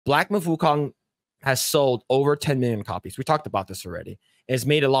Black Myth Wukong has sold over 10 million copies. We talked about this already. It's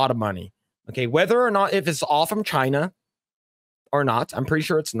made a lot of money. Okay, whether or not if it's all from China or not, I'm pretty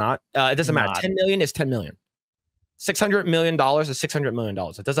sure it's not. It doesn't matter. 10 million is 10 million. $600 million is $600 million.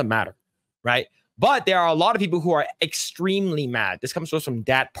 It doesn't matter, right? But there are a lot of people who are extremely mad. This comes from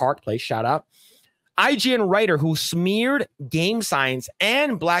Dat Park Place. Shout out. IGN writer who smeared game science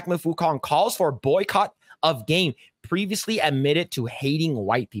and Black Myth Wukong calls for boycott of game previously admitted to hating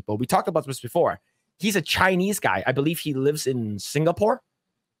white people. We talked about this before. He's a Chinese guy. I believe he lives in Singapore.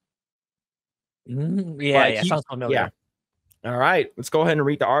 Yeah, sounds familiar. Yeah. All right, let's go ahead and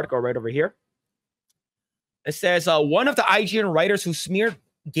read the article right over here. It says, one of the IGN writers who smeared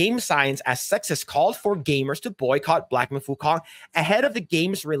game science as sexist called for gamers to boycott Black Myth Wukong ahead of the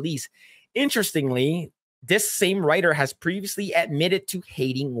game's release. Interestingly, this same writer has previously admitted to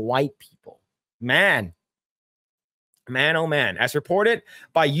hating white people. Man, oh man. As reported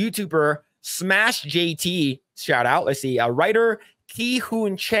by YouTuber Smash JT, shout out, let's see, writer Ki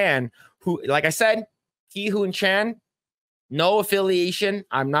Hoon Chan, who, like I said, Ki Hoon Chan, no affiliation.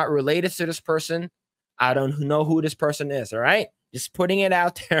 I'm not related to this person. I don't know who this person is, all right? Just putting it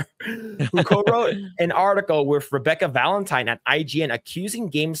out there. Who co-wrote an article with Rebecca Valentine at IGN accusing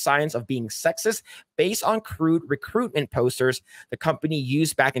game science of being sexist based on crude recruitment posters the company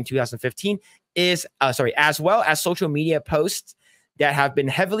used back in 2015 as well as social media posts that have been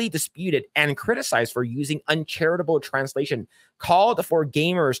heavily disputed and criticized for using uncharitable translation, called for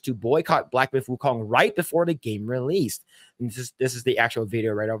gamers to boycott Black Myth Wukong right before the game released. And this is the actual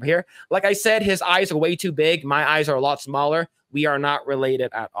video right over here. Like I said, his eyes are way too big. My eyes are a lot smaller. We are not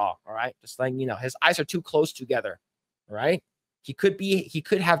related at all. All right. Just letting you know, his eyes are too close together. All right. He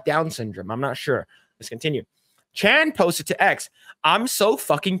could have Down syndrome. I'm not sure. Let's continue. Chan posted to X, I'm so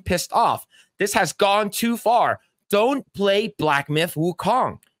fucking pissed off. This has gone too far. Don't play Black Myth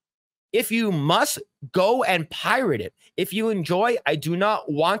Wukong. If you must, go and pirate it. If you enjoy, I do not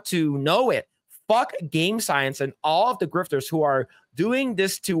want to know it. Fuck game science and all of the grifters who are doing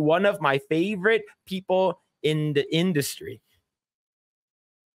this to one of my favorite people in the industry.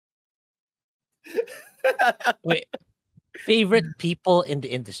 Wait, favorite people in the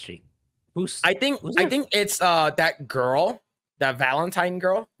industry? I think it's that girl, that Valentine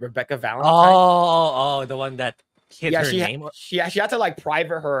girl, Rebecca Valentine. Oh, the one that hid her name. She had to like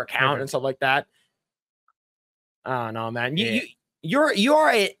private her account and stuff like that. Oh no, man. You're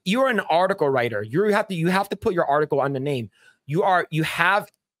an article writer. You have to put your article on the name. You have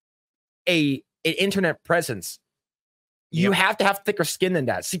an internet presence. You have to have thicker skin than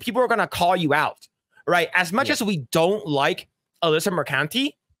that. See, people are gonna call you out, right? As much as we don't like Alyssa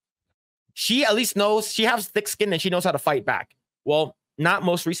Mercanti, she at least knows, she has thick skin and she knows how to fight back. Well, not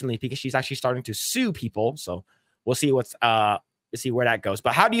most recently, because she's actually starting to sue people. So we'll see let's see where that goes.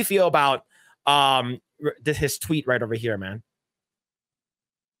 But how do you feel about his tweet right over here, man?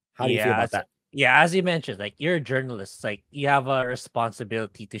 How do you feel about that? Yeah, as you mentioned, like, you're a journalist, like, you have a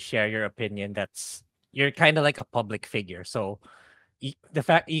responsibility to share your opinion. You're kind of like a public figure. So the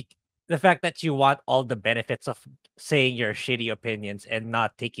fact that you want all the benefits of saying your shitty opinions and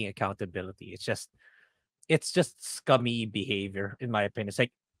not taking accountability, it's just scummy behavior, in my opinion. It's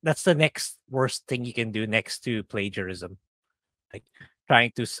like, that's the next worst thing you can do next to plagiarism, like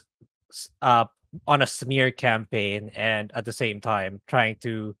trying to on a smear campaign, and at the same time trying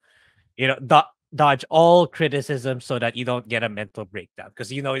to dodge all criticism so that you don't get a mental breakdown,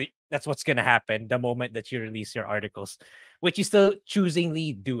 because that's what's going to happen the moment that you release your articles, which you still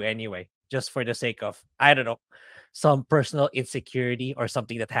choosingly do anyway, just for the sake of, I don't know, some personal insecurity or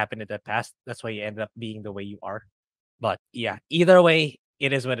something that happened in the past. That's why you end up being the way you are. But yeah, either way,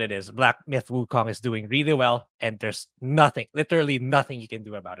 it is what it is. Black Myth Wukong is doing really well, and there's literally nothing you can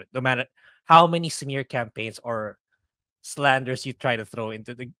do about it. No matter how many smear campaigns or slanders you try to throw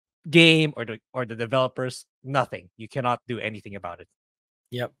into the game or the developers, nothing. You cannot do anything about it.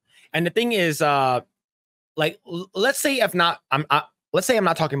 Yep. And the thing is, let's say I'm not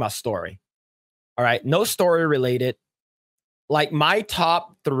talking about story. All right, no story related. Like, my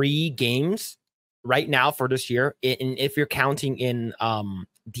top 3 games right now for this year, and if you're counting in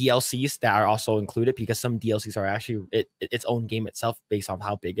DLCs that are also included, because some DLCs are actually its own game itself based on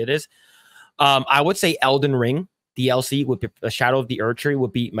how big it is. I would say Elden Ring DLC would be Shadow of the Erdtree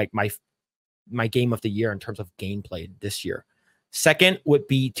would be my game of the year in terms of gameplay this year. Second would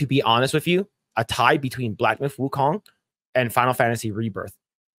be, to be honest with you, a tie between Black Myth Wukong and Final Fantasy Rebirth.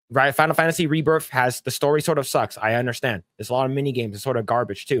 Right, Final Fantasy Rebirth has, the story sort of sucks. I understand. There's a lot of mini games. It's sort of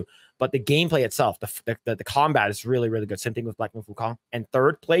garbage too. But the gameplay itself, the combat is really, really good. Same thing with Black Myth Wukong. And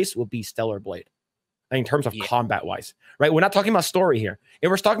third place will be Stellar Blade. in terms of combat wise, right? We're not talking about story here. If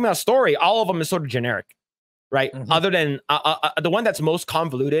we're talking about story, all of them is sort of generic, right? Other than the one that's most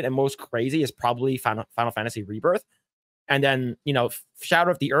convoluted and most crazy is probably Final Fantasy Rebirth. And then, you know,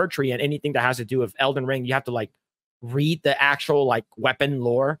 Shadow of the Erdtree and anything that has to do with Elden Ring, you have to like read the actual like weapon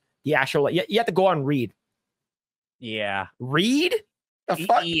lore, the actual, you have to go on read. Yeah. Read? The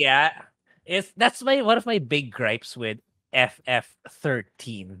fuck? Yeah. That's one of my big gripes with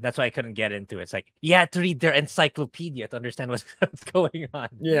FF13. That's why I couldn't get into it. It's like you had to read their encyclopedia to understand what's going on.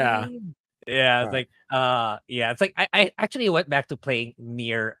 Yeah. Yeah. It's like yeah. It's like I actually went back to playing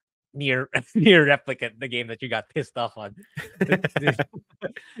near Replicant, the game that you got pissed off on.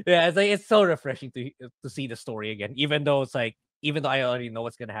 Yeah, it's like it's so refreshing to see the story again, even though I already know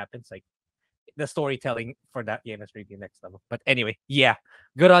what's gonna happen. It's like the storytelling for that game is really next level. But anyway, yeah,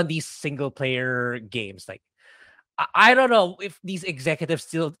 good on these single player games. Like I don't know if these executives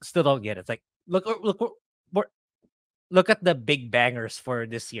still don't get it. It's like look at the big bangers for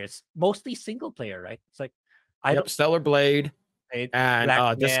this year. It's mostly single player, right? It's like Stellar Blade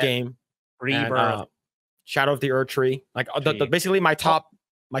and this game, Rebirth, and Shadow of the Erdtree. Like basically my top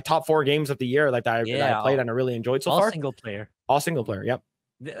 4 games of the year that I played and I really enjoyed so far. All single player. Yep.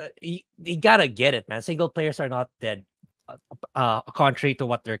 You gotta get it, man. Single players are not dead, contrary to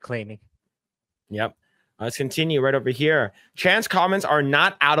what they're claiming. Yep. Let's continue right over here. Chan's comments are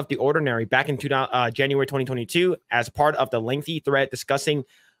not out of the ordinary. Back in January 2022, as part of the lengthy thread discussing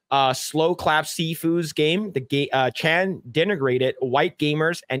Slow Clap Seafood's game, Chan denigrated white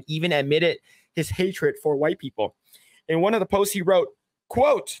gamers and even admitted his hatred for white people. In one of the posts he wrote,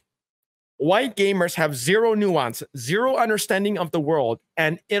 quote, "White gamers have zero nuance, zero understanding of the world,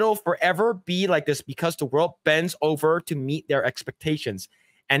 and it'll forever be like this because the world bends over to meet their expectations.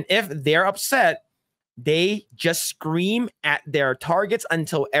 And if they're upset, they just scream at their targets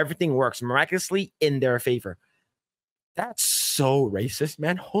until everything works miraculously in their favor." That's so racist,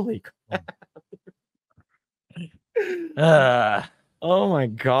 man. Holy crap. Oh my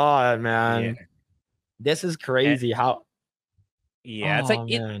God, man. Yeah. This is crazy. It's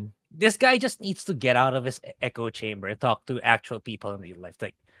like this guy just needs to get out of his echo chamber and talk to actual people in real life.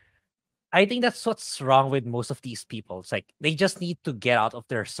 Like, I think that's what's wrong with most of these people. It's like they just need to get out of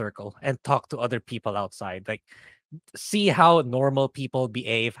their circle and talk to other people outside. Like, see how normal people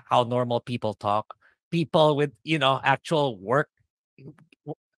behave, how normal people talk. People with, actual work,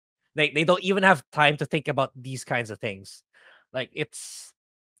 they don't even have time to think about these kinds of things. Like, it's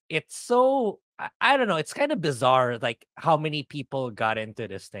so, I don't know, it's kind of bizarre, like how many people got into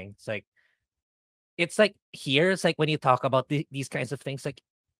this thing. It's like here, it's like when you talk about these kinds of things, like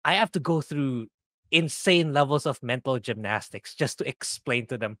I have to go through insane levels of mental gymnastics just to explain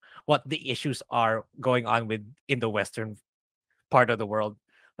to them what the issues are going on in the Western part of the world.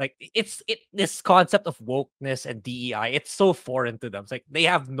 Like this concept of wokeness and DEI, it's so foreign to them. It's like they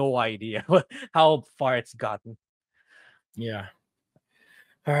have no idea how far it's gotten. Yeah.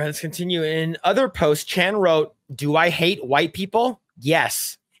 All right, let's continue. In other posts, Chan wrote, "Do I hate white people?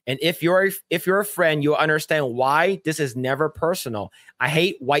 Yes. And if you're a friend, you'll understand why this is never personal. I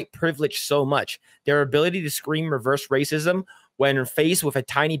hate white privilege so much. Their ability to scream reverse racism when faced with a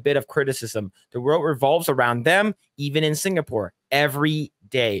tiny bit of criticism. The world revolves around them, even in Singapore, every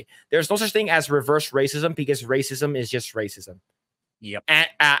day. There's no such thing as reverse racism because racism is just racism. Yep.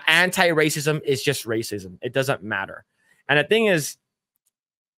 Anti-racism is just racism. It doesn't matter. And the thing is,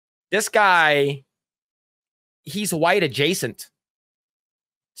 this guy, he's white adjacent.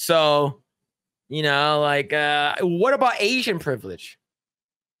 So, like, what about Asian privilege?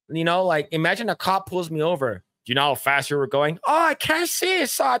 Like, imagine a cop pulls me over. Do you know how fast you were going? Oh, I can't see,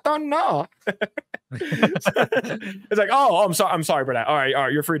 so I don't know. It's like, oh, I'm sorry for that. All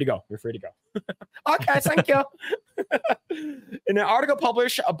right, you're free to go. Okay, thank you. In an article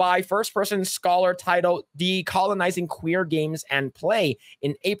published by first-person scholar titled "Decolonizing Queer Games and Play"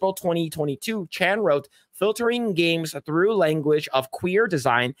 in April 2022, Chan wrote, "Filtering games through language of queer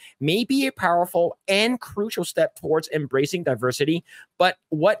design may be a powerful and crucial step towards embracing diversity, but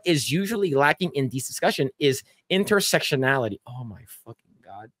what is usually lacking in this discussion is intersectionality." Oh my fucking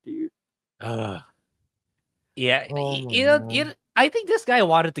God, dude. Yeah, I think this guy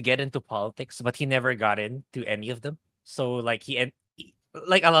wanted to get into politics, but he never got into any of them. So like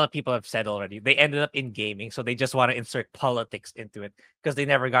like a lot of people have said already, they ended up in gaming, so they just want to insert politics into it because they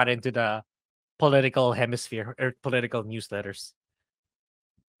never got into the political hemisphere or political newsletters.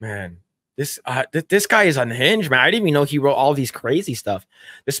 Man, This guy is unhinged, man. I didn't even know he wrote all these crazy stuff.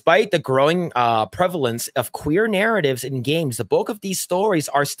 Despite the growing prevalence of queer narratives in games, the bulk of these stories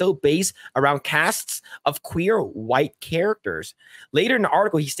are still based around casts of queer white characters. Later in the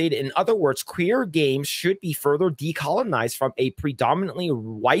article, he stated, in other words, queer games should be further decolonized from a predominantly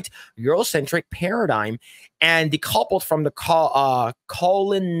white Eurocentric paradigm and decoupled from the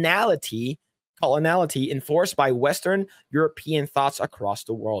coloniality enforced by Western European thoughts across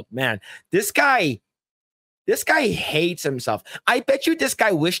the world. Man, this guy hates himself. I bet you this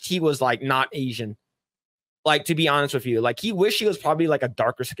guy wished he was like not Asian. Like, to be honest with you, like he wished he was probably like a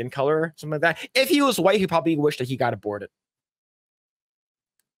darker skin color, something like that. If he was white, he probably wished that he got aborted.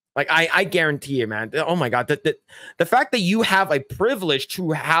 Like, I guarantee you, man. Oh my God. The fact that you have a privilege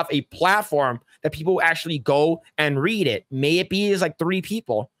to have a platform that people actually go and read it, may it be is like three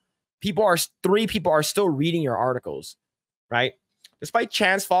people are still reading your articles, right? Despite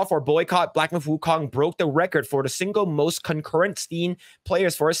Chan's fall for boycott, Black Myth Wukong broke the record for the single most concurrent Steam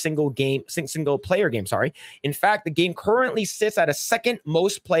players for a single player game. Sorry. In fact, the game currently sits at a second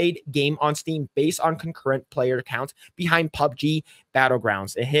most played game on Steam based on concurrent player counts behind PUBG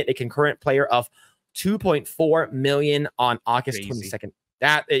Battlegrounds. It hit a concurrent player of 2.4 million on August 22nd.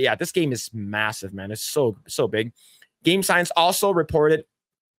 This game is massive, man. It's so big. Game Science also reported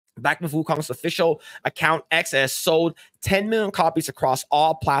Black Myth Wukong's official account X has sold 10 million copies across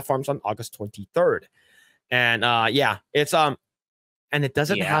all platforms on August 23rd. And it's and it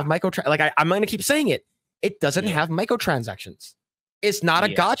doesn't have I'm gonna keep saying it. It doesn't have microtransactions. It's not a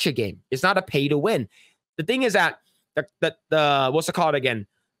gacha game. It's not a pay to win. The thing is that the what's it called again?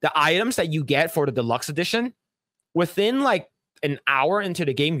 The items that you get for the deluxe edition, within like an hour into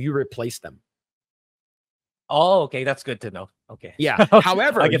the game, you replace them. Oh, okay. That's good to know. Okay. Yeah.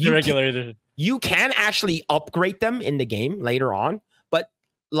 However, I get the regular edition. You can actually upgrade them in the game later on. But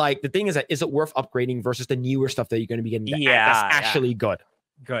like the thing is that is it worth upgrading versus the newer stuff that you're going to be getting? That's actually good.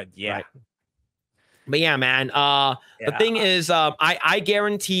 Good. Yeah. Right? But yeah, man. The thing is, I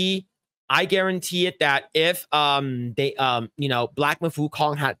guarantee it that if they Black Myth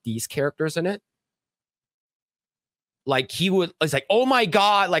Wukong had these characters in it, like it's like, oh my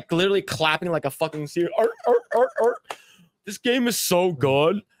God, like literally clapping like a fucking serial. This game is so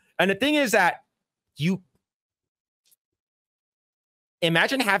good. And the thing is that you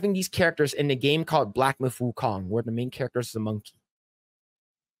imagine having these characters in the game called Black Myth Wukong, where the main character is a monkey.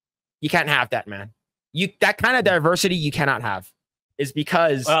 You can't have that, man. That kind of diversity you cannot have. Is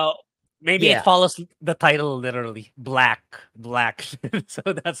because maybe it follows the title literally, black. So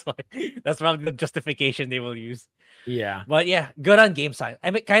that's probably the justification they will use. Yeah. But yeah, good on Game Science.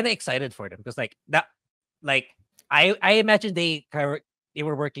 I'm kind of excited for them because I imagine they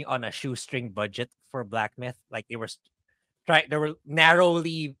were working on a shoestring budget for Black Myth. Like they were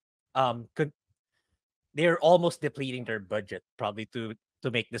narrowly they're almost depleting their budget probably to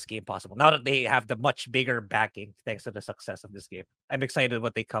make this game possible. Now that they have the much bigger backing thanks to the success of this game. I'm excited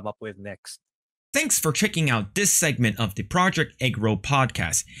what they come up with next. Thanks for checking out this segment of the Project Eggroll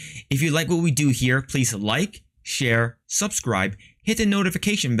podcast. If you like what we do here, please like, share, subscribe, hit the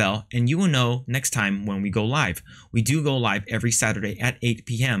notification bell, and you will know next time when we go live. We do go live every Saturday at 8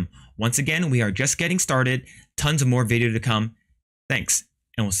 p.m. Once again, we are just getting started. Tons of more video to come. Thanks,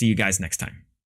 and we'll see you guys next time.